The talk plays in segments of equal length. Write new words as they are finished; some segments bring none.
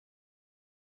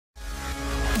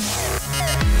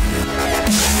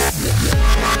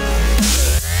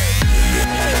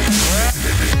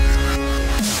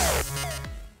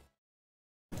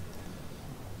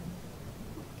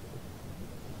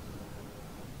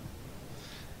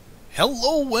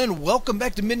Hello and welcome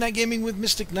back to Midnight Gaming with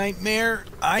Mystic Nightmare.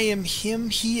 I am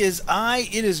him, he is I,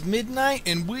 it is midnight,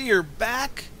 and we are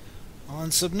back on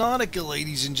Subnautica,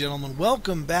 ladies and gentlemen.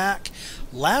 Welcome back.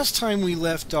 Last time we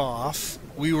left off,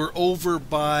 we were over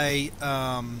by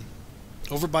a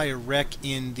wreck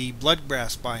in the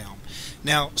bloodgrass biome.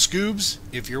 Now, Scoobs,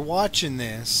 if you're watching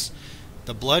this,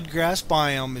 the bloodgrass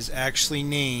biome is actually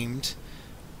named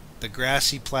the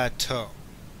Grassy Plateau.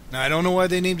 Now, I don't know why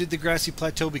they named it the Grassy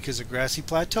Plateau, because the Grassy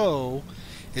Plateau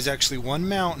is actually one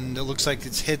mountain that looks like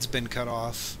its head's been cut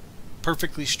off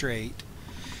perfectly straight.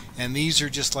 And these are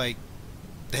just like,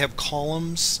 they have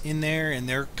columns in there and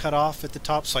they're cut off at the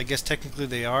top, so I guess technically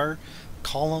they are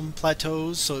column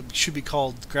plateaus, so it should be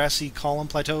called Grassy Column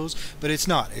Plateaus, but it's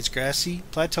not. It's Grassy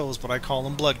Plateaus, but I call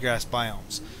them bloodgrass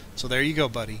biomes. So there you go,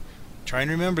 buddy. Try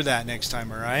and remember that next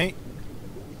time, alright?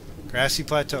 Grassy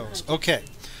Plateaus. Okay.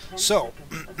 So,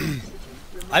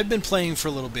 I've been playing for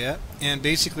a little bit, and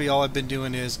basically all I've been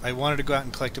doing is I wanted to go out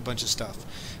and collect a bunch of stuff.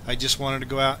 I just wanted to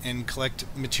go out and collect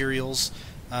materials,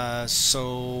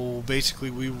 so basically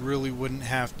we really wouldn't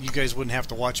have, you guys wouldn't have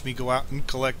to watch me go out and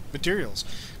collect materials,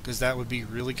 because that would be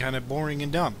really kind of boring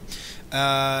and dumb.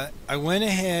 I went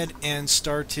ahead and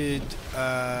started,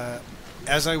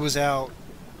 as I was out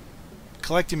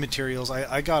collecting materials,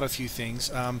 I got a few things.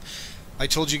 I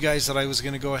told you guys that I was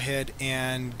going to go ahead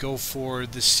and go for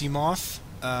the Seamoth,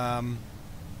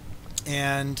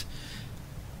 and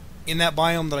in that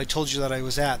biome that I told you that I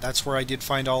was at, that's where I did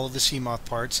find all of the Seamoth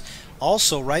parts.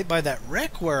 Also, right by that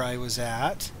wreck where I was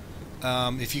at,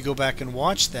 if you go back and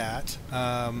watch that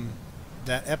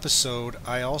episode,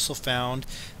 I also found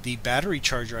the battery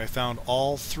charger. I found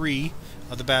all three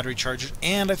of the battery chargers,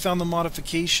 and I found the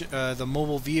modification, the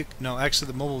mobile vehicle. No,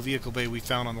 actually, the mobile vehicle bay we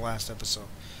found on the last episode.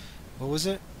 What was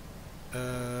it? Was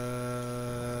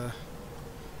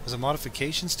a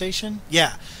modification station?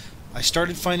 Yeah. I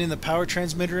started finding the power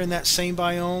transmitter in that same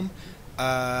biome.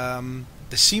 The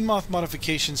Seamoth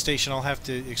modification station I'll have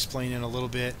to explain in a little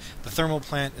bit. The thermal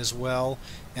plant as well,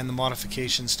 and the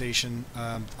modification station.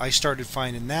 I started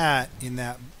finding that in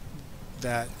that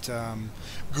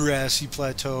grassy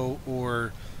plateau,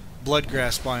 or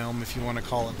bloodgrass biome, if you want to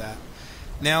call it that.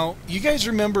 Now, you guys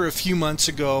remember a few months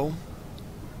ago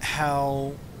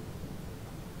how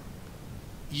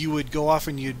you would go off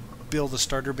and you'd build a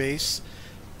starter base,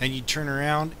 and you'd turn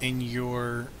around and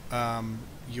your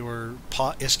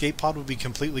escape pod would be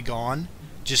completely gone,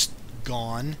 just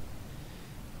gone.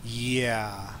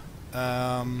 Yeah,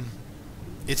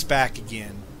 it's back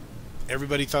again.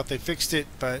 Everybody thought they fixed it,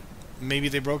 but maybe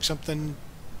they broke something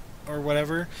or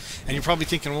whatever, and you're probably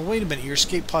thinking, well, wait a minute, your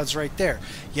escape pod's right there.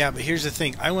 Yeah, but here's the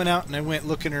thing. I went out and I went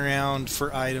looking around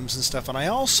for items and stuff, and I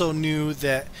also knew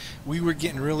that we were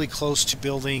getting really close to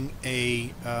building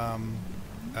a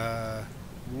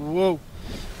whoa,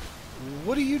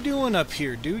 what are you doing up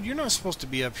here, dude? You're not supposed to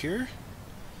be up here.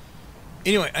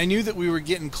 Anyway, I knew that we were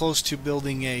getting close to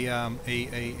building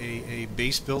a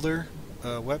base builder.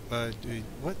 What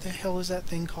the hell is that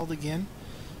thing called again?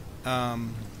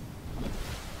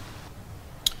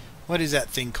 What is that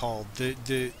thing called?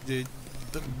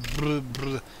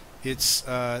 It's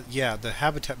yeah, the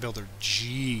habitat builder.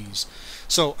 Jeez.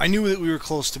 So I knew that we were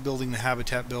close to building the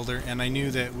habitat builder, and I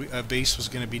knew that a base was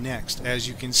going to be next. As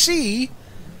you can see,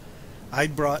 I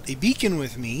brought a beacon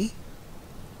with me,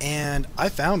 and I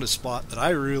found a spot that I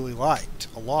really liked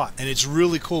a lot, and it's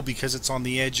really cool because it's on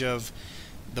the edge of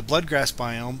the bloodgrass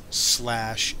biome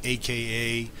 /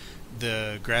 aka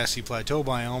the grassy plateau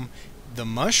biome, the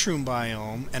mushroom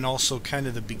biome, and also kind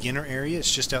of the beginner area.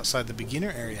 It's just outside the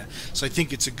beginner area, so I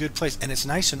think it's a good place, and it's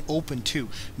nice and open too.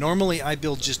 Normally I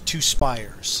build just 2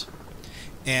 spires,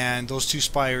 and those 2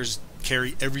 spires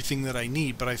carry everything that I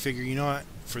need, but I figure, you know what,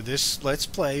 for this let's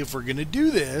play, if we're gonna do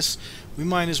this, we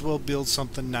might as well build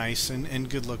something nice and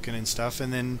good looking and stuff,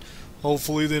 and then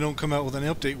hopefully they don't come out with an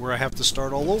update where I have to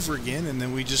start all over again, and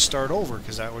then we just start over,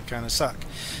 because that would kind of suck.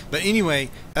 But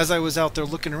anyway, as I was out there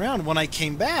looking around, when I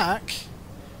came back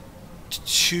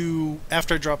to,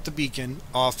 after I dropped the beacon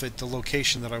off at the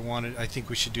location that I wanted, I think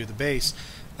we should do the base,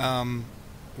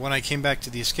 when I came back to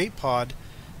the escape pod,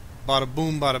 bada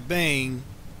boom, bada bang,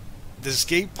 the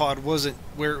escape pod wasn't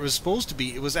where it was supposed to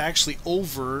be. It was actually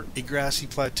over a grassy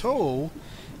plateau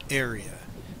area.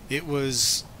 It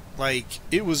was like,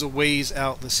 it was a ways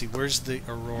out. Let's see, where's the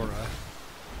Aurora?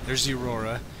 There's the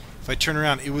Aurora. If I turn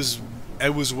around, it was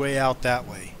way out that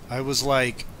way. I was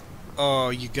like, oh,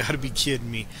 you gotta be kidding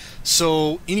me.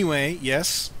 So anyway,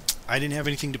 yes, I didn't have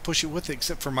anything to push it with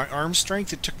except for my arm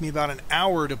strength. It took me about an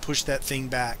hour to push that thing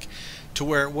back to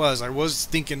where it was. I was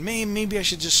thinking, man, maybe I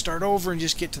should just start over and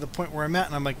just get to the point where I'm at,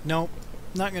 and I'm like, nope,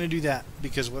 Not going to do that,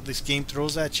 because what this game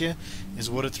throws at you is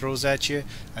what it throws at you.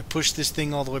 I pushed this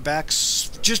thing all the way back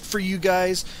just for you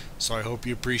guys, so I hope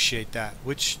you appreciate that,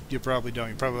 which you probably don't.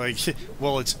 You're probably like,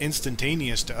 well, it's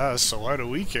instantaneous to us, so why do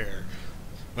we care?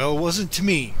 Well, it wasn't to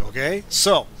me, okay?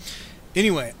 So,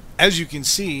 anyway, as you can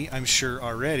see, I'm sure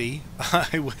already,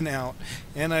 I went out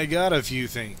and I got a few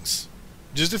things.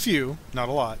 Just a few, not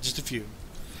a lot, just a few.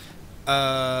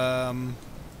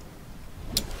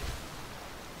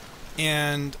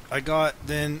 And I got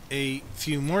then a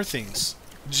few more things.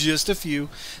 Just a few.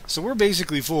 So we're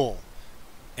basically full.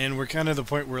 And we're kind of the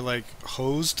point where, like,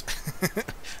 hosed.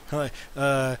 Like,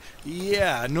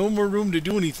 yeah, no more room to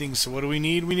do anything, so what do we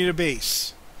need? We need a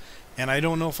base. And I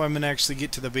don't know if I'm going to actually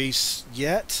get to the base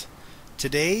yet,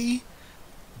 today,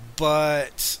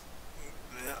 but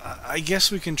I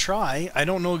guess we can try. I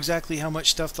don't know exactly how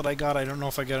much stuff that I got. I don't know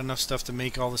if I got enough stuff to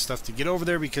make all the stuff to get over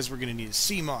there, because we're going to need a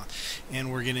Seamoth,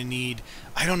 and we're going to need...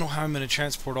 I don't know how I'm going to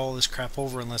transport all this crap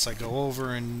over unless I go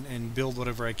over and build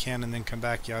whatever I can and then come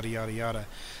back, yada yada yada.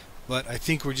 But I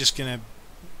think we're just going to...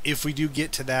 If we do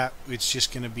get to that, it's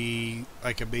just going to be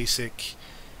like a basic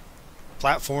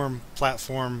platform,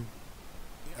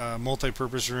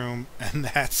 multi-purpose room, and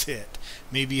that's it.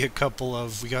 Maybe a couple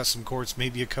of... We got some quartz,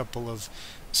 maybe a couple of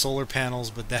solar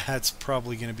panels, but that's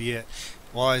probably going to be it.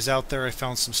 While I was out there, I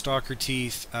found some stalker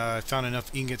teeth. I found enough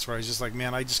ingots where I was just like,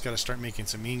 man, I just got to start making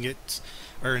some ingots,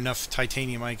 or enough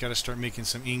titanium. I got to start making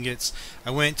some ingots.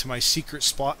 I went to my secret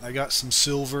spot and I got some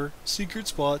silver. Secret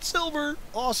spot, silver,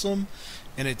 awesome.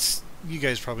 And it's... You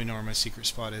guys probably know where my secret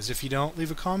spot is. If you don't,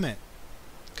 leave a comment,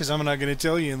 because I'm not going to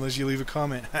tell you unless you leave a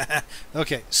comment.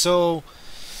 Okay, so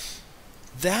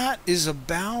that is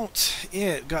about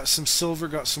it. Got some silver,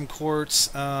 got some quartz.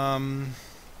 Yeah,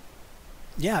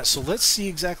 so let's see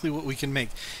exactly what we can make.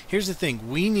 Here's the thing.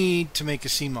 We need to make a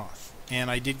Seamoth. And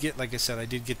I did get, like I said, I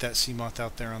did get that Seamoth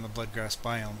out there on the bloodgrass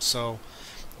biome. So,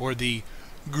 or the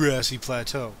grassy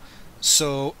plateau.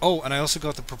 So, oh, and I also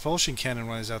got the propulsion cannon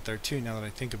when I was out there too, now that I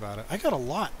think about it. I got a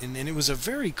lot, and it was a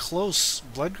very close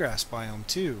bloodgrass biome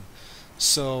too.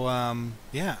 So,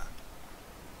 yeah.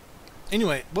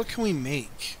 Anyway, what can we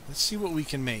make? Let's see what we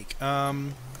can make.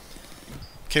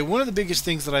 Okay, one of the biggest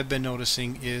things that I've been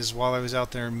noticing is while I was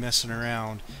out there messing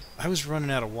around, I was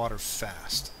running out of water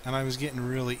fast, and I was getting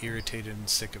really irritated and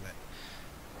sick of it.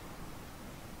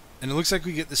 And it looks like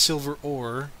we get the silver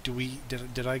ore.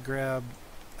 Did I grab...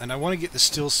 And I want to get the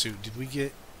still suit. Did we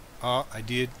get... Oh, I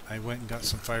did. I went and got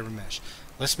some fiber mesh.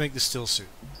 Let's make the still suit.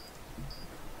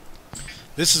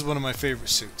 This is one of my favorite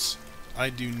suits. I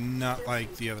do not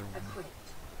like the other one.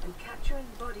 And capturing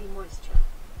body moisture.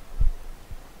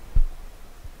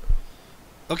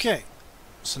 Okay,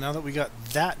 so now that we got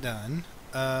that done,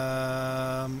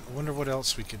 I wonder what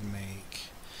else we could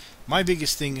make. My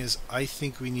biggest thing is I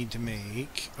think we need to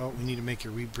make... Oh, we need to make a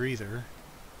rebreather.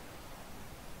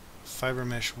 Fiber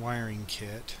mesh wiring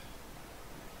kit.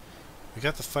 We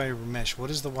got the fiber mesh.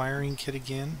 What is the wiring kit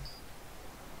again?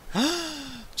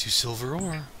 2 silver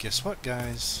ore. Guess what,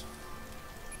 guys?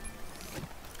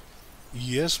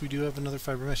 Yes, we do have another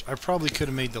fiber mesh. I probably could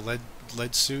have made the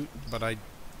lead suit, but I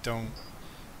don't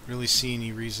really see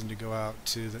any reason to go out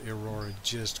to the Aurora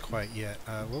just quite yet.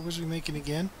 What was we making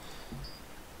again?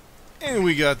 And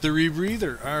we got the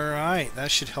rebreather. Alright,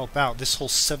 that should help out. This whole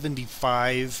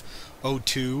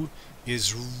 7502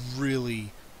 is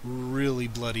really, really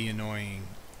bloody annoying.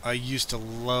 I used to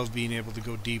love being able to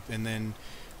go deep and then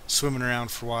swimming around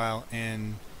for a while,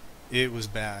 and it was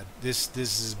bad. This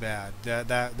is bad.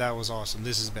 That was awesome.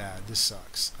 This is bad. This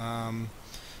sucks.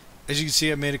 As you can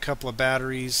see, I made a couple of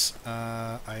batteries.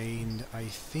 I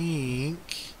think...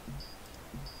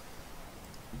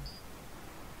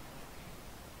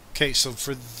 Okay, so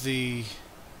for the...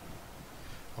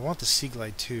 I want the Sea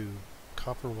Glide too.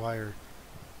 Copper wire.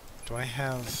 Do I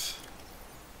have...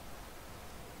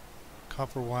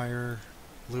 Copper wire,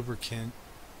 lubricant.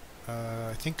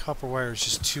 I think copper wire is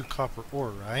just 2 copper ore,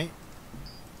 right?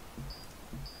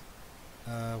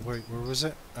 Wait, where was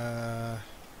it?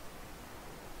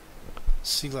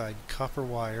 Sea Glide, copper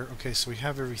wire. Okay, so we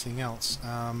have everything else.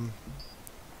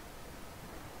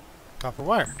 Copper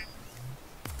wire.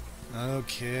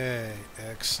 Okay,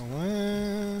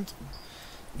 excellent.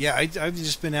 Yeah, I've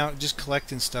just been out just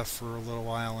collecting stuff for a little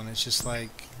while, and it's just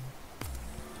like...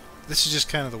 This is just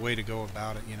kind of the way to go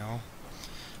about it, you know?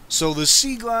 So the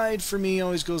Sea Glide for me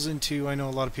always goes into... I know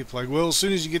a lot of people are like, well, as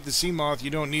soon as you get the Seamoth, you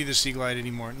don't need the Sea Glide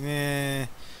anymore. Nah.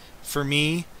 For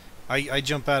me, I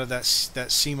jump out of that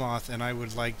Seamoth, and I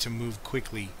would like to move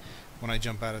quickly when I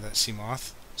jump out of that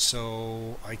Seamoth.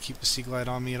 So I keep the Sea Glide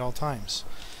on me at all times.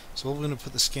 So we're going to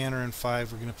put the scanner in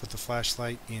 5. We're going to put the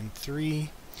flashlight in 3.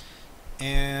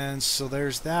 And so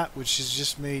there's that, which has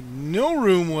just made no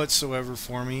room whatsoever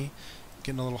for me.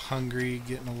 Getting a little hungry,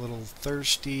 getting a little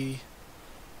thirsty.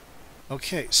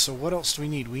 Okay, so what else do we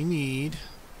need? We need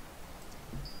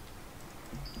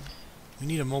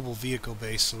a mobile vehicle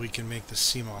base so we can make the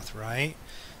Seamoth, right?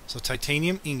 So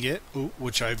titanium ingot,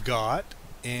 which I've got,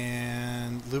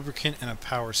 and lubricant and a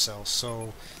power cell.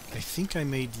 So I think I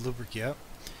made lubricant. Yep.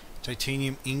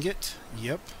 Titanium ingot.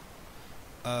 Yep.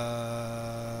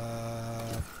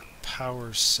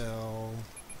 Power cell.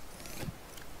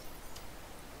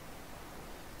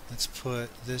 Let's put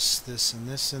this, and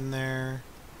this in there.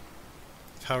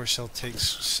 Power cell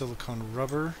takes silicone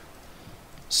rubber.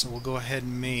 So we'll go ahead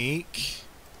and make...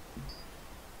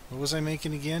 What was I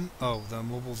making again? Oh, the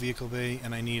mobile vehicle bay,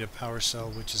 and I need a power cell,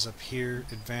 which is up here.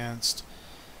 Advanced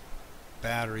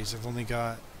batteries. I've only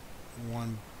got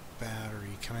one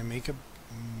battery. Can I make a...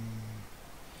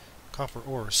 copper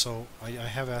ore. So I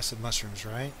have acid mushrooms,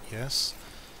 right? Yes.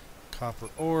 Copper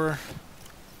ore.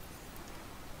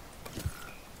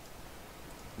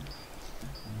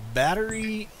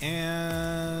 Battery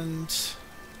and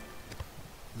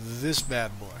this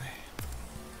bad boy.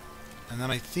 And then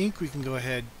I think we can go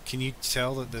ahead. Can you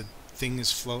tell that the thing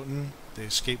is floating? The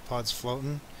escape pod's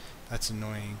floating? That's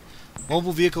annoying.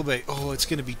 Mobile vehicle bay. Oh, it's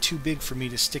going to be too big for me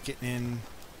to stick it in.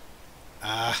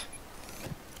 Ah.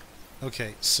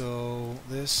 Okay, so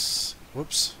this...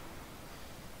 Whoops.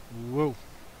 Whoa.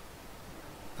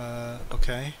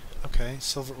 Okay. Okay.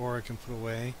 Silver ore I can put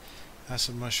away.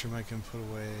 Acid mushroom I can put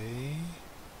away.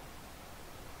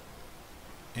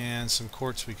 And some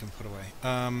quartz we can put away.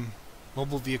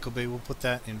 Mobile vehicle bay, we'll put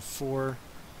that in 4.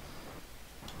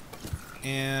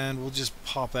 And we'll just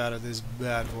pop out of this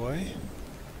bad boy.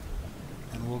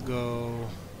 And we'll go...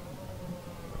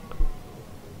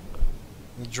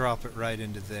 We'll drop it right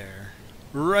into there.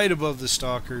 Right above the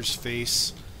stalker's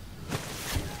face.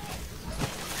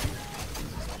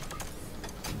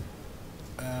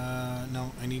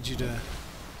 No, I need you to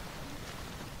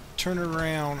turn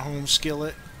around, home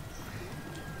skillet.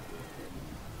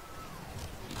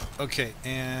 Okay,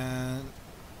 and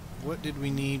what did we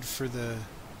need for the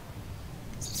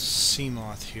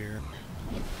Seamoth here?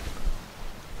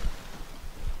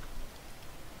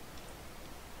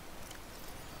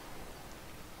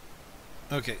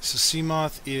 Okay, so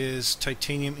Seamoth is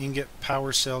titanium ingot,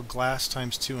 power cell, glass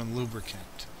 ×2, and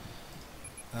lubricant.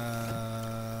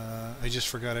 I just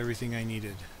forgot everything I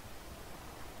needed.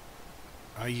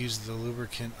 I used the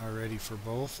lubricant already for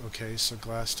both. Okay, so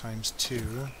glass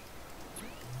 ×2.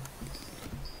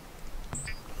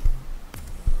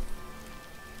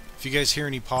 If you guys hear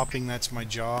any popping, that's my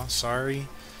jaw. Sorry.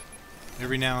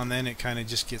 Every now and then it kind of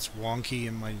just gets wonky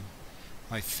in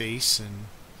my face, and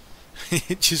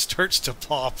it just starts to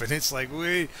pop, and it's like,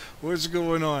 wait, what's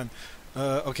going on?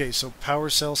 Okay, so power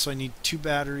cell, so I need 2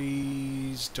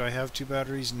 batteries. Do I have 2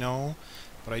 batteries? No.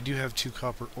 But I do have 2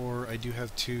 copper ore. I do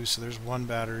have 2, so there's 1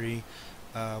 battery.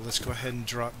 Let's go ahead and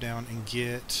drop down and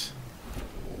get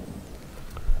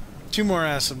 2 more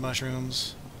acid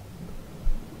mushrooms.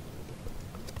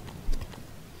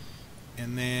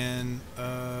 And then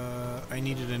I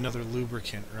needed another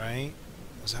lubricant, right?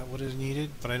 Was that what it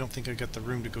needed? But I don't think I got the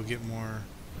room to go get more.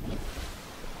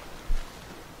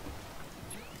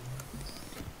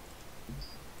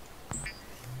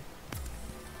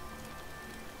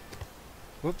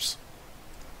 Whoops.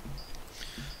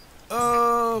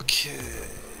 Okay.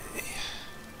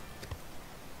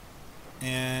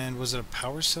 And was it a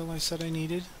power cell I said I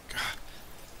needed? God.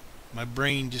 My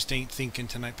brain just ain't thinking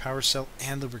tonight. Power cell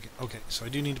and lubricant. Okay, so I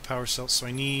do need a power cell, so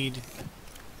I need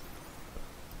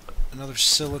another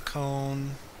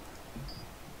silicone.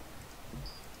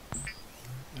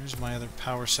 There's my other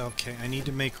power cell. Okay, I need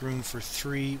to make room for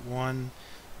 3. 1,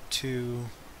 2...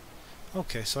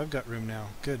 Okay, so I've got room now.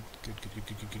 Good.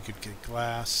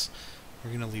 Glass. We're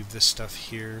going to leave this stuff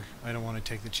here. I don't want to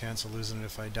take the chance of losing it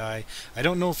if I die. I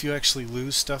don't know if you actually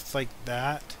lose stuff like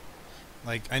that.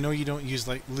 Like, I know you don't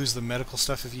lose the medical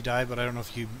stuff if you die, but I don't know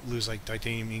if you lose like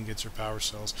titanium ingots or power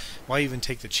cells. Why even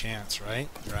take the chance, right?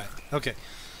 Right. Okay.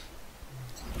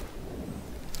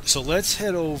 So let's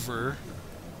head over.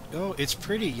 Oh, it's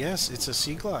pretty. Yes, it's a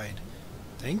sea glide.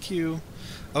 Thank you.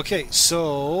 Okay,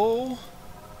 so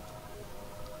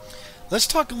let's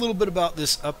talk a little bit about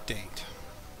this update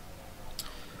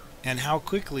and how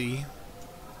quickly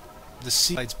the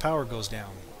sea glide's power goes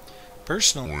down.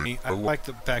 Personally, I like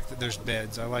the fact that there's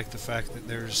beds. I like the fact that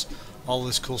there's all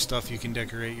this cool stuff you can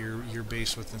decorate your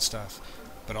base with and stuff.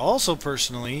 But also,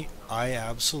 personally, I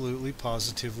absolutely,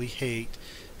 positively hate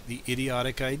the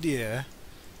idiotic idea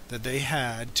that they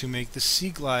had to make the Sea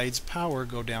Glide's power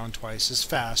go down twice as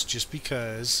fast just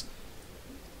because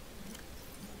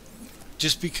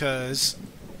just because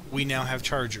we now have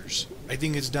chargers. I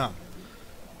think it's dumb.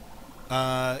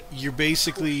 You're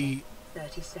basically...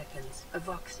 30 seconds of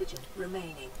oxygen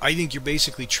remaining. I think you're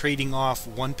basically trading off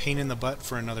one pain in the butt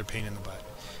for another pain in the butt.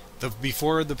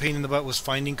 Before, the pain in the butt was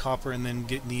finding copper and then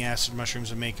getting the acid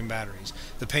mushrooms and making batteries.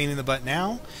 The pain in the butt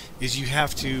now is you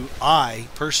have to, I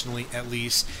personally at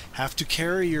least, have to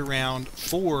carry around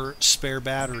 4 spare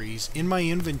batteries in my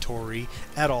inventory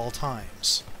at all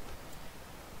times.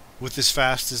 With as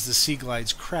fast as the Sea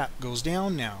Glide's crap goes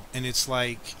down now. And it's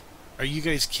like, are you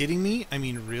guys kidding me? I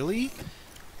mean, really?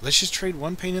 Let's just trade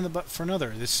one pain in the butt for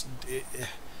another.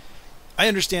 I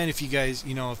understand if you guys,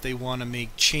 you know, if they want to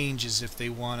make changes, if they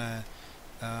want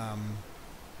to...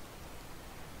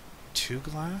 2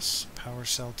 glass? Power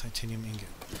cell, titanium ingot.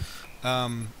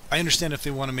 I understand if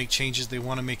they want to make changes, they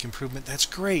want to make improvement. That's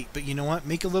great, but you know what?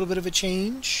 Make a little bit of a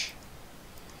change,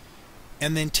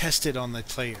 and then test it on the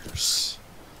players.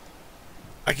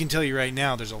 I can tell you right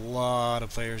now, there's a lot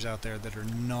of players out there that are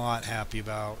not happy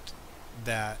about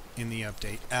that in the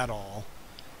update at all.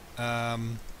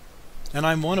 And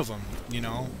I'm one of them, you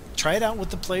know. Try it out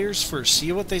with the players first.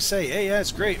 See what they say. Hey, yeah,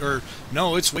 it's great. Or,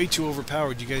 no, it's way too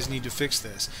overpowered. You guys need to fix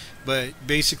this. But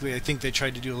basically, I think they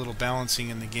tried to do a little balancing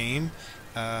in the game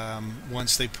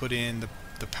once they put in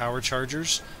the power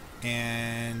chargers.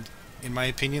 And, in my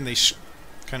opinion, they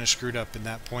kind of screwed up in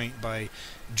that point by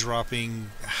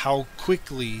dropping how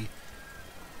quickly,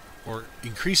 or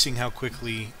increasing how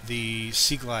quickly, the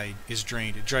Sea Glide is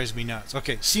drained. It drives me nuts.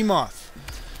 Okay, Seamoth.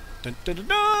 Dun, dun, dun,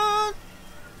 dun.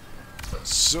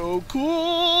 So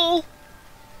cool!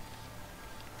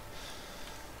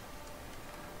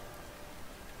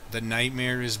 The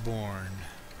nightmare is born.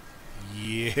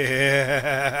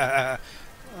 Yeah!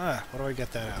 What do I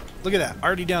get that out? Look at that.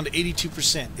 Already down to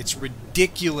 82%. It's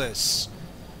ridiculous.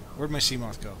 Where'd my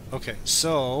Seamoth go? Okay,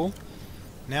 so...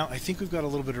 now I think we've got a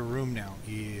little bit of room now.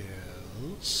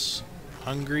 Yes.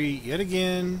 Hungry yet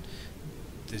again.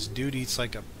 This dude eats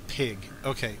like a pig.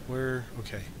 Okay,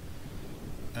 okay.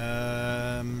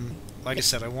 Like I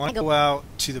said, I want to go out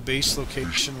to the base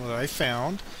location that I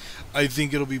found. I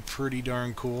think it'll be pretty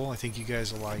darn cool. I think you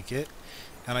guys will like it.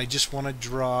 And I just want to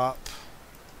drop...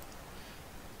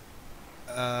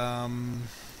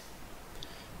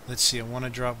 let's see, I want to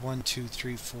drop 1, 2,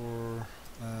 3, 4...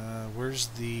 where's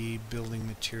the building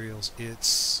materials?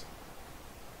 It's...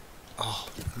 oh,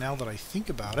 now that I think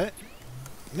about it...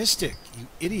 Mystic, you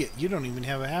idiot, you don't even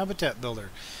have a habitat builder.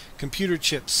 Computer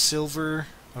chip, silver,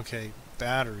 okay,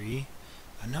 battery.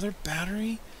 Another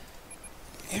battery?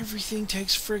 Everything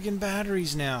takes friggin'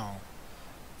 batteries now.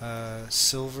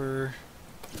 Silver,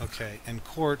 okay, and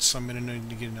quartz, so I'm going to need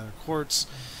to get another quartz.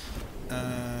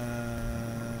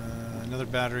 Another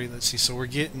battery, let's see, so we're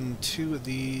getting 2 of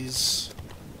these.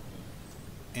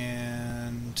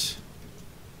 And...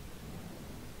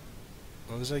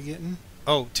 what was I getting?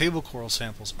 Oh, table coral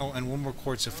samples. Oh, and 1 more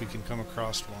quartz if we can come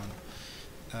across one.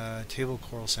 Table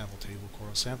coral sample, table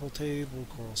coral sample, table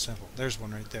coral sample. There's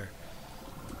one right there.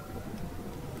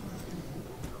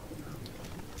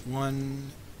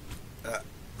 1,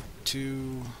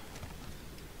 2,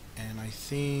 and I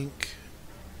think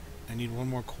I need 1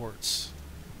 more quartz.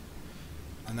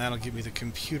 And that'll give me the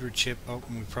computer chip. Oh,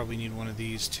 and we probably need 1 of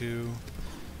these too.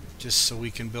 Just so we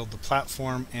can build the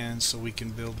platform and so we can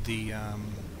build the...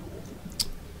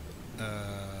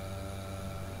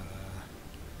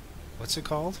 what's it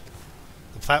called?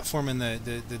 The platform in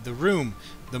the room,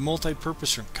 the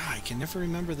multi-purpose room. God, I can never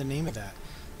remember the name of that.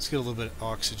 Let's get a little bit of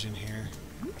oxygen here.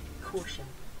 Caution,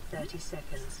 30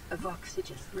 seconds of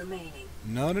oxygen remaining.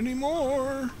 Not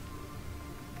anymore.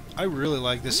 I really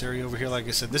like this area over here. Like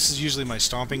I said, this is usually my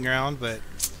stomping ground, but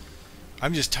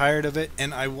I'm just tired of it.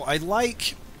 And I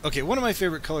like... okay, one of my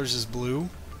favorite colors is blue.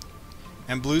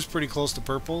 And blue's pretty close to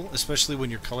purple, especially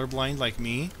when you're colorblind like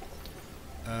me.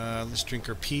 Let's drink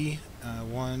our pee.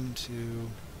 1, 2...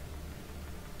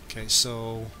 okay,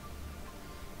 so...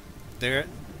 there...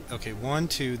 okay, 1,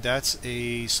 2, that's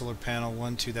a solar panel.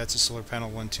 1, 2, that's a solar panel.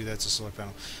 1, 2, that's a solar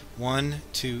panel. 1,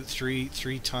 2, 3,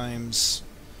 3 times...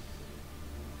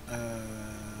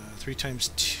 3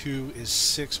 times 2 is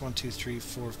 6. 1, 2, 3,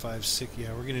 4, 5, 6.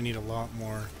 Yeah, we're going to need a lot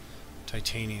more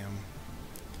titanium.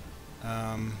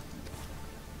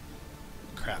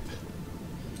 Crap.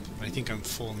 But I think I'm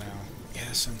full now.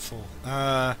 Yes, I'm full.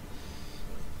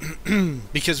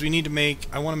 Because we need to make...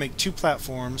 I want to make 2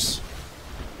 platforms.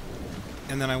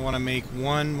 And then I want to make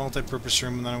 1 multi-purpose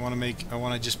room. And then I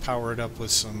want to just power it up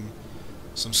with some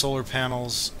solar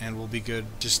panels. And we'll be good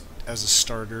just as a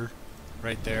starter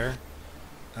right there.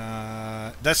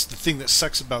 That's the thing that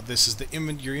sucks about this, is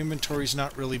your inventory's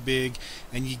not really big.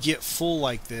 And you get full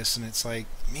like this. And it's like,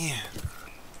 man...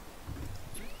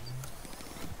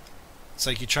 It's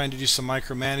like you're trying to do some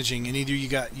micromanaging, and either you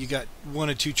got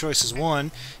one of two choices. One,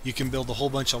 you can build a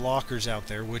whole bunch of lockers out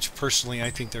there, which personally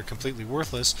I think they're completely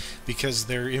worthless because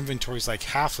their inventory is like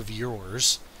half of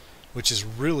yours, which is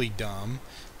really dumb.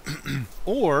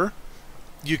 Or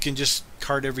you can just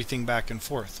cart everything back and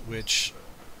forth, which,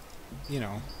 you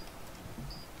know,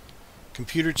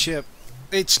 computer chip,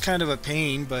 it's kind of a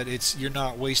pain, but it's, you're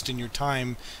not wasting your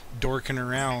time dorking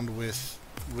around with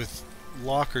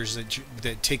lockers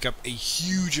that take up a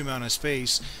huge amount of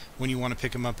space when you want to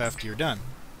pick them up after you're done.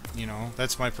 You know,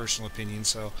 that's my personal opinion,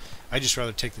 so I just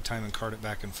rather take the time and cart it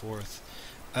back and forth.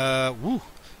 Woo.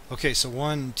 Okay, so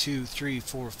 1, 2, 3,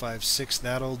 4, 5, 6.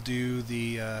 That'll do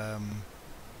the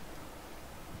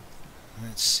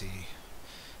let's see.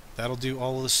 That'll do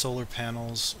all of the solar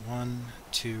panels. 1,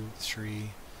 2, 3.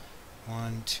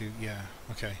 1, 2. Yeah.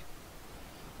 Okay.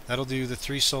 That'll do the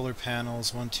 3 solar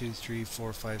panels. 1, 2, 3,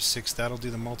 4, 5, 6. That'll do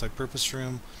the multi-purpose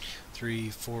room. 3,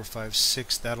 4, 5,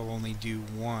 6. That'll only do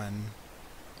 1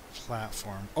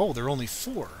 platform. Oh, there are only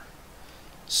 4.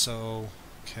 So,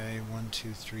 okay. 1,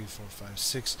 2, 3, 4, 5,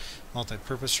 6.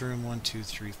 Multi-purpose room. 1, 2,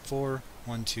 3, 4.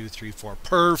 1, 2, 3, 4.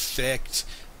 Perfect.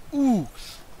 Ooh.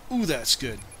 Ooh, that's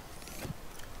good.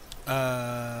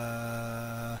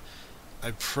 I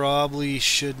probably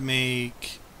should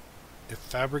make a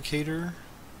fabricator,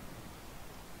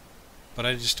 but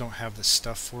I just don't have the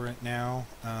stuff for it now.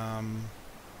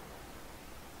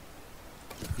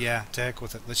 Yeah, to heck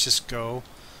with it. Let's just go.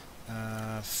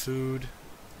 Food.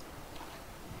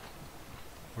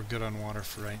 We're good on water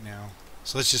for right now.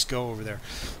 So let's just go over there.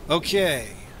 Okay,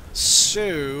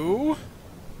 so...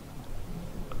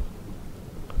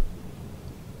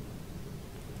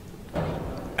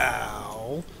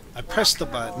 Ow. I pressed the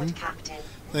button.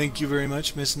 Thank you very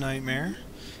much, Miss Nightmare.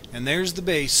 And there's the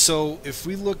base. So if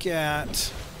we look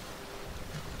at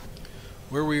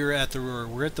where we were at the Aurora,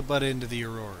 we're at the butt end of the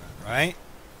Aurora, right?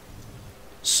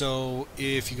 So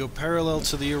if you go parallel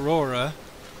to the Aurora,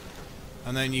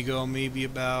 and then you go maybe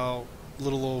about a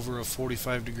little over a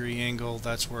 45-degree angle,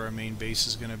 that's where our main base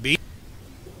is going to be.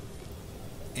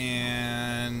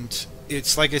 And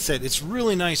it's, like I said, it's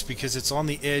really nice because it's on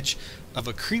the edge of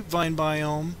a creepvine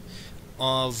biome,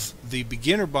 of the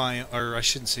beginner biome, or I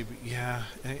shouldn't say, yeah,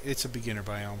 it's a beginner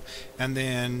biome, and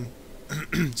then,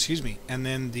 excuse me, and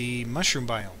then the mushroom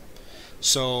biome.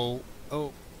 So,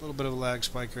 oh, a little bit of a lag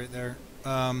spike right there.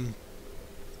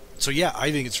 So yeah,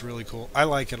 I think it's really cool. I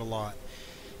like it a lot.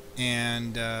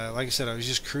 And like I said, I was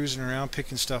just cruising around,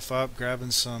 picking stuff up,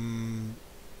 grabbing some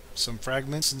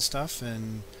fragments and stuff,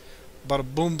 and bada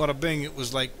boom, bada bing, it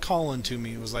was like calling to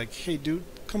me. It was like, hey dude,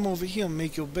 come over here and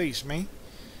make your base, man.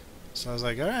 So I was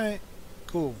like, alright,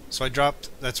 cool. So I dropped,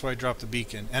 that's why I dropped the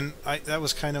beacon. And that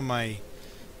was kind of my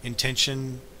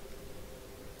intention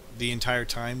the entire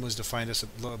time, was to find us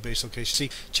a base location. See,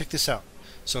 check this out.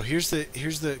 So here's the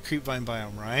creepvine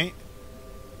biome, right?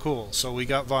 Cool. So we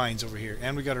got vines over here,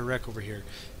 and we got a wreck over here.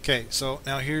 Okay, so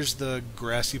now here's the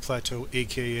grassy plateau,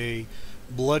 aka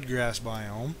bloodgrass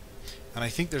biome. And I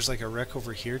think there's like a wreck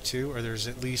over here too, or there's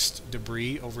at least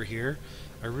debris over here.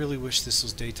 I really wish this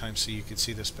was daytime so you could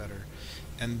see this better.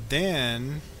 And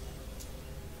then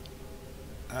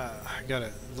I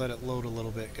gotta let it load a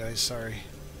little bit, guys, sorry.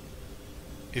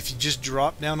 If you just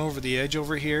drop down over the edge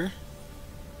over here,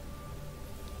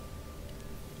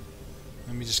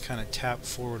 let me just kind of tap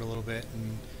forward a little bit,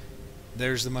 and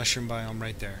there's the mushroom biome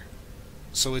right there.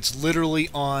 So it's literally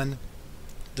on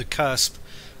the cusp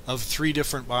of 3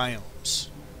 different biomes.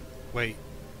 Wait,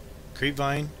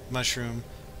 creepvine, mushroom,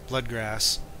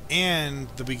 bloodgrass, and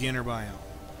the beginner biome.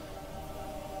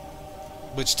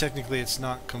 Which technically it's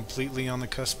not completely on the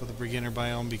cusp of the beginner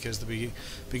biome because the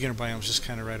beginner biome is just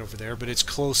kind of right over there, but it's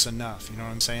close enough, you know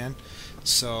what I'm saying?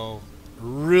 So,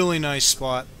 really nice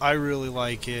spot. I really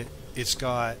like it. It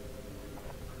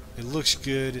looks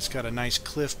good. It's got a nice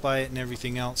cliff by it and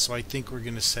everything else, so I think we're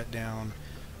going to set down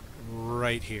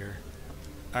right here.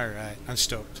 Alright, I'm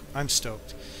stoked. I'm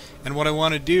stoked. And what I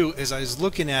want to do is, I was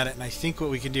looking at it, and I think what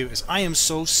we can do is, I am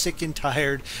so sick and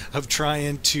tired of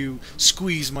trying to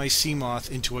squeeze my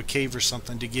Seamoth into a cave or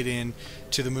something to get in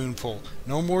to the moon pool.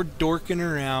 No more dorking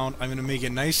around. I'm going to make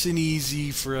it nice and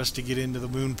easy for us to get into the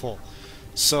moon pool.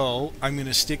 So, I'm going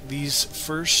to stick these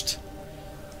first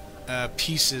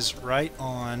pieces right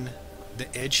on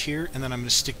the edge here, and then I'm going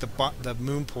to stick the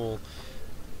moon pool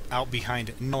out behind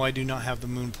it. No, I do not have the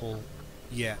moon pool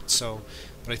yet, so...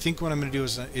 But I think what I'm going to do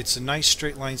is, it's a nice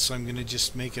straight line, so I'm going to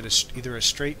just make it either a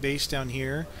straight base down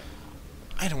here.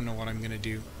 I don't know what I'm going to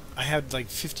do. I had like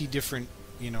 50 different,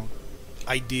 you know,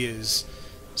 ideas.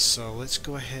 So let's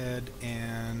go ahead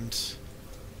and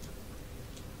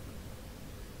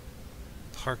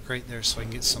park right there so I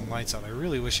can get some lights out. I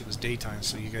really wish it was daytime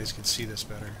so you guys could see this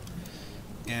better.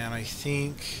 And I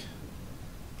think...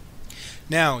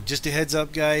 Now, just a heads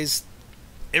up, guys.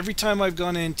 Every time I've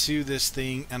gone into this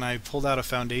thing and I pulled out a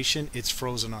foundation, it's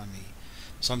frozen on me.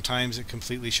 Sometimes it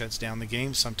completely shuts down the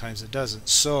game, sometimes it doesn't.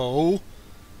 So,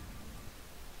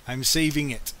 I'm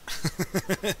saving it.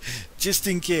 Just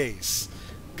in case.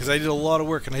 Because I did a lot of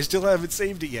work and I still haven't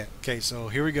saved it yet. Okay, so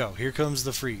here we go. Here comes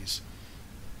the freeze.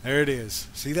 There it is.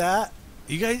 See that?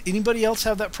 You guys, anybody else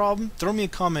have that problem? Throw me a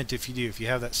comment if you do, if you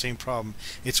have that same problem.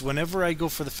 It's whenever I go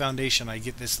for the foundation, I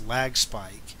get this lag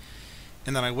spike.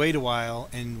 And then I wait a while,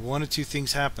 and one of two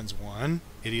things happens. One,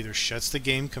 it either shuts the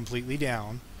game completely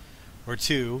down, or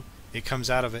two, it comes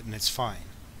out of it and it's fine.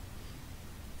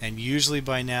 And usually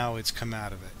by now it's come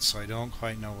out of it, so I don't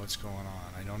quite know what's going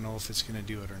on. I don't know if it's going to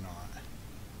do it or not.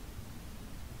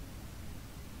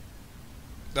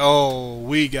 Oh,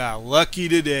 we got lucky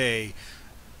today.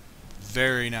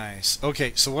 Very nice.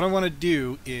 Okay, so what I want to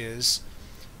do is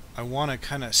I want to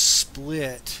kind of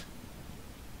split.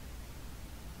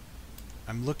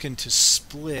 I'm looking to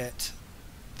split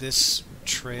this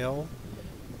trail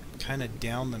kind of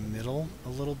down the middle a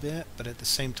little bit, but at the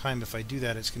same time, if I do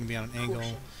that, it's going to be on an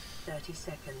angle. 30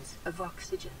 seconds of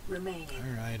oxygen remaining.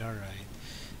 Alright, alright.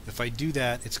 If I do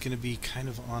that, it's going to be kind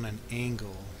of on an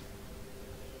angle.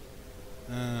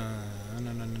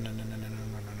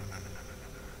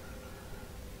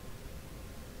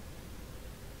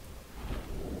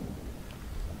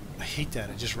 I hate that.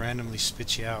 It just randomly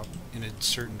spits you out in a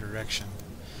certain direction.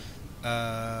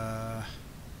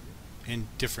 In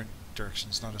different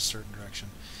directions, not a certain direction.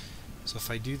 So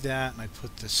if I do that and I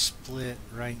put the split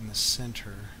right in the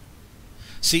center.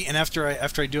 See, and after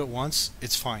I do it once,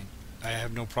 it's fine. I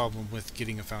have no problem with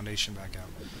getting a foundation back out.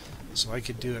 So I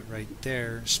could do it right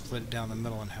there, split it down the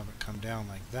middle and have it come down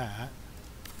like that.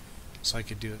 So I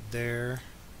could do it there.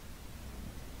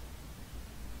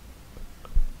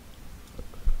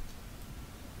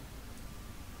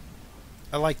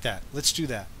 I like that. Let's do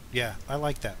that. Yeah, I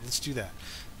like that. Let's do that.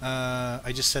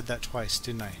 I just said that twice,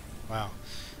 didn't I? Wow.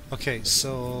 Okay,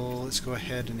 so let's go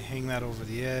ahead and hang that over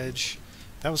the edge.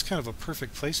 That was kind of a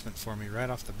perfect placement for me right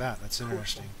off the bat. That's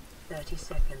interesting. 30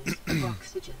 seconds of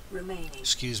oxygen remaining.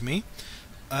 Excuse me.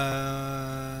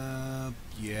 Yeah,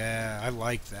 I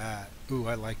like that. Ooh,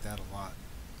 I like that a lot.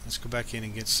 Let's go back in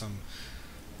and get some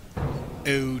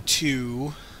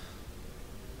O2.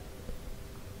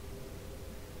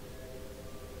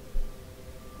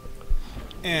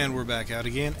 And we're back out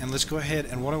again. And let's go ahead,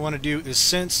 and what I want to do is,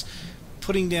 since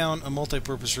putting down a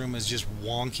multi-purpose room is just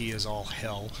wonky as all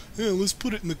hell, yeah, let's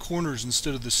put it in the corners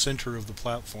instead of the center of the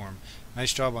platform.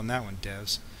 Nice job on that one,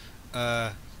 devs.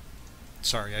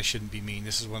 Sorry, I shouldn't be mean.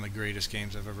 This is one of the greatest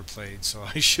games I've ever played, so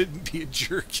I shouldn't be a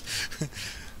jerk.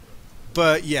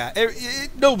 But yeah,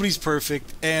 nobody's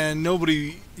perfect, and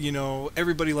nobody, you know,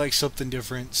 everybody likes something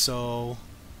different. So,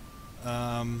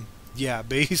 yeah,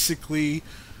 basically,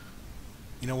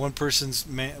 you know, one person's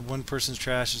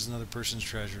trash is another person's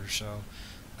treasure. So,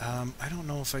 I don't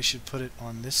know if I should put it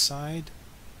on this side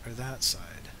or that side.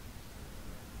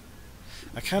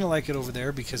 I kind of like it over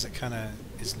there because it kind of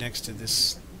is next to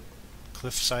this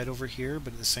cliff side over here,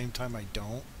 but at the same time I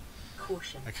don't.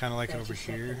 Caution, I kind of like it over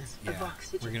here. Yeah,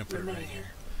 we're going to put it right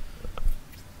here.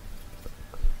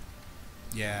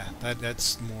 Yeah,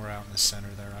 that's more out in the center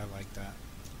there. I like that.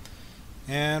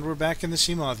 And we're back in the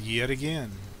Seamoth yet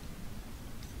again.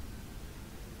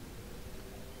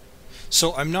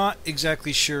 So I'm not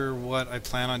exactly sure what I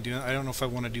plan on doing. I don't know if I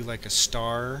want to do like a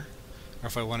star or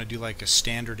if I want to do like a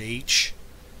standard H.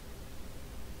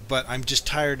 But I'm just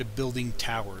tired of building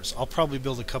towers. I'll probably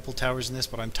build a couple towers in this,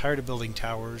 but I'm tired of building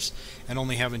towers and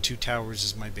only having 2 towers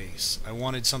as my base. I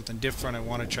wanted something different. I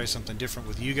want to try something different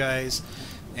with you guys,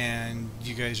 and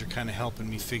you guys are kind of helping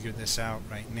me figure this out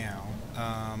right now.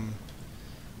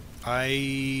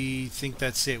 I think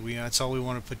that's it. That's all we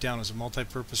want to put down is a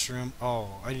multi-purpose room.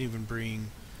 Oh, I didn't even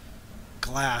bring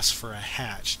glass for a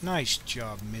hatch. Nice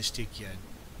job, Mystic.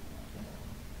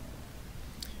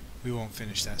 We won't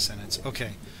finish that sentence.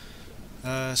 Okay.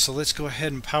 So let's go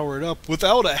ahead and power it up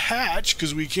without a hatch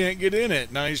because we can't get in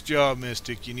it. Nice job,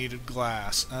 Mystic. You needed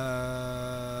glass.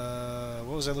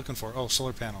 What was I looking for? Oh,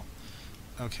 solar panel.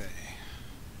 Okay.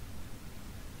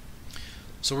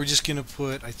 So we're just going to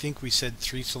put, I think we said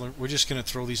 3 solar. We're just going to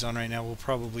throw these on right now. We'll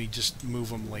probably just move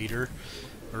them later.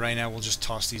 But right now we'll just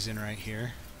toss these in right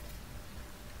here.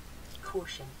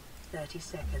 Caution. 30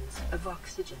 seconds of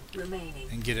oxygen remaining.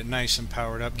 And get it nice and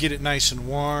powered up. Get it nice and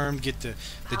warm. Get the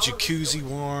jacuzzi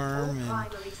warm. And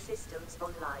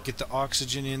get the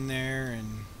oxygen in there.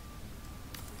 And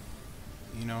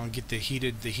you know, and get the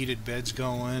heated beds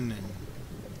going. And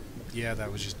yeah,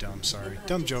 that was just dumb. Sorry,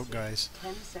 dumb joke, guys.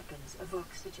 10 seconds of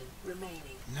oxygen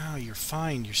remaining. No, you're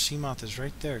fine. Your Seamoth is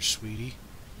right there, sweetie.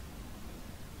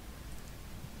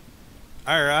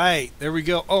 Alright, there we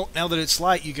go. Oh, now that it's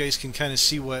light, you guys can kind of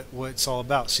see what it's all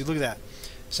about. See, look at that.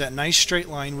 It's that nice straight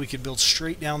line. We could build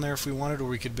straight down there if we wanted, or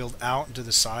we could build out into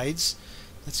the sides.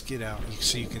 Let's get out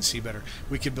so you can see better.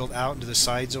 We could build out into the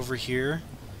sides over here.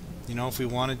 You know, if we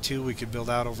wanted to, we could build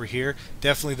out over here.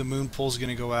 Definitely the moon pole's going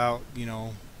to go out, you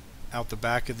know, out the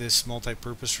back of this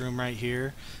multi-purpose room right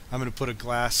here. I'm going to put a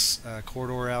glass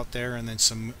corridor out there and then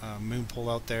some moon pole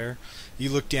out there. You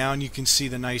look down, you can see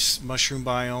the nice mushroom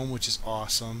biome, which is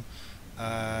awesome.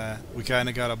 We kind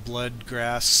of got a blood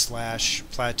grass slash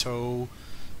plateau,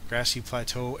 grassy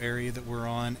plateau area that we're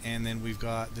on, and then we've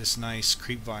got this nice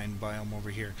creep vine biome over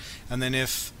here. And then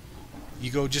if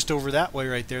you go just over that way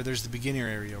right there, there's the beginner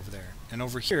area over there. And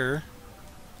over here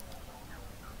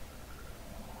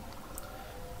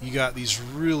you got these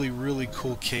really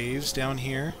cool caves down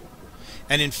here.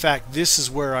 And in fact, this is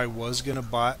where I was gonna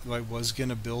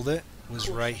build it, was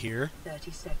right here.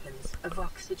 30 seconds of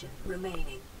oxygen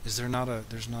remaining. Is there not a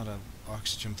there's not a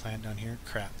oxygen plant down here?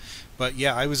 Crap. But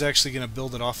yeah, I was actually gonna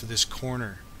build it off of this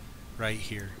corner right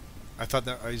here. I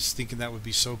was thinking that would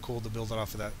be so cool to build it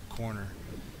off of that corner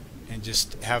and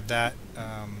just have that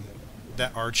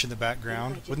that arch in the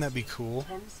background. Wouldn't that be cool?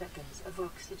 10 seconds of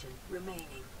oxygen remaining.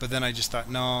 But then I just thought,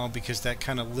 no, because that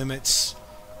kind of limits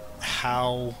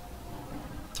how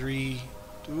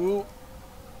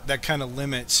that kind of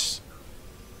limits,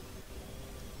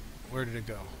 where did it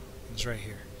go? It's right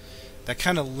here. That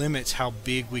kind of limits how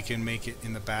big we can make it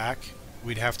in the back.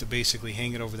 We'd have to basically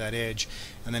hang it over that edge,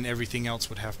 and then everything else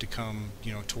would have to come,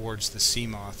 you know, towards the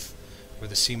Seamoth, where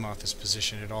the Seamoth is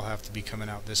positioned. It'd all have to be coming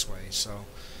out this way. So,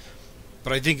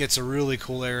 but I think it's a really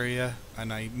cool area,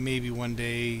 and maybe one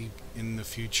day in the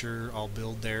future I'll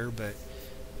build there, but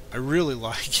I really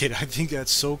like it. I think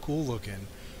that's so cool looking.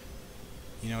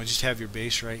 You know, just have your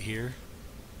base right here,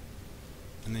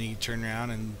 and then you turn around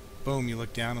and boom, you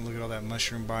look down and look at all that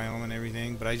mushroom biome and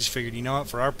everything. But I just figured, you know what,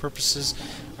 for our purposes,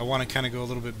 I want to kind of go a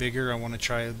little bit bigger. I want to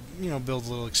try, you know,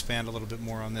 expand a little bit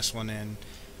more on this one, and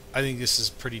I think this is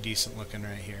pretty decent looking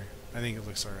right here. I think it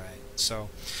looks alright. So,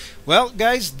 well,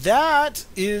 guys, that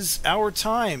is our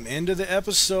time. End of the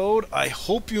episode. I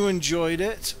hope you enjoyed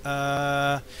it.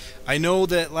 I know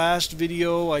that last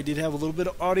video I did have a little bit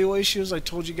of audio issues. I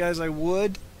told you guys I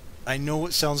would. I know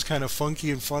it sounds kind of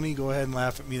funky and funny. Go ahead and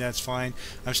laugh at me. That's fine.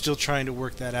 I'm still trying to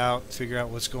work that out, figure out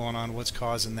what's going on, what's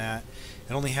causing that.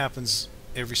 It only happens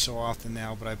every so often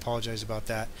now, but I apologize about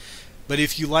that. But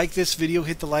if you like this video,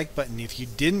 hit the like button. If you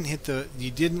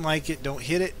didn't like it, don't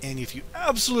hit it. And if you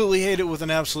absolutely hate it with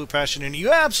an absolute passion, and you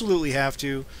absolutely have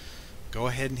to, go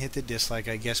ahead and hit the dislike,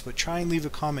 I guess. But try and leave a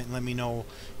comment and let me know,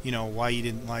 you know, why you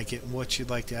didn't like it and what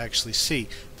you'd like to actually see.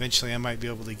 Eventually, I might be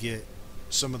able to get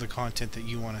some of the content that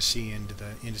you want to see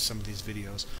into some of these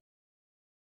videos.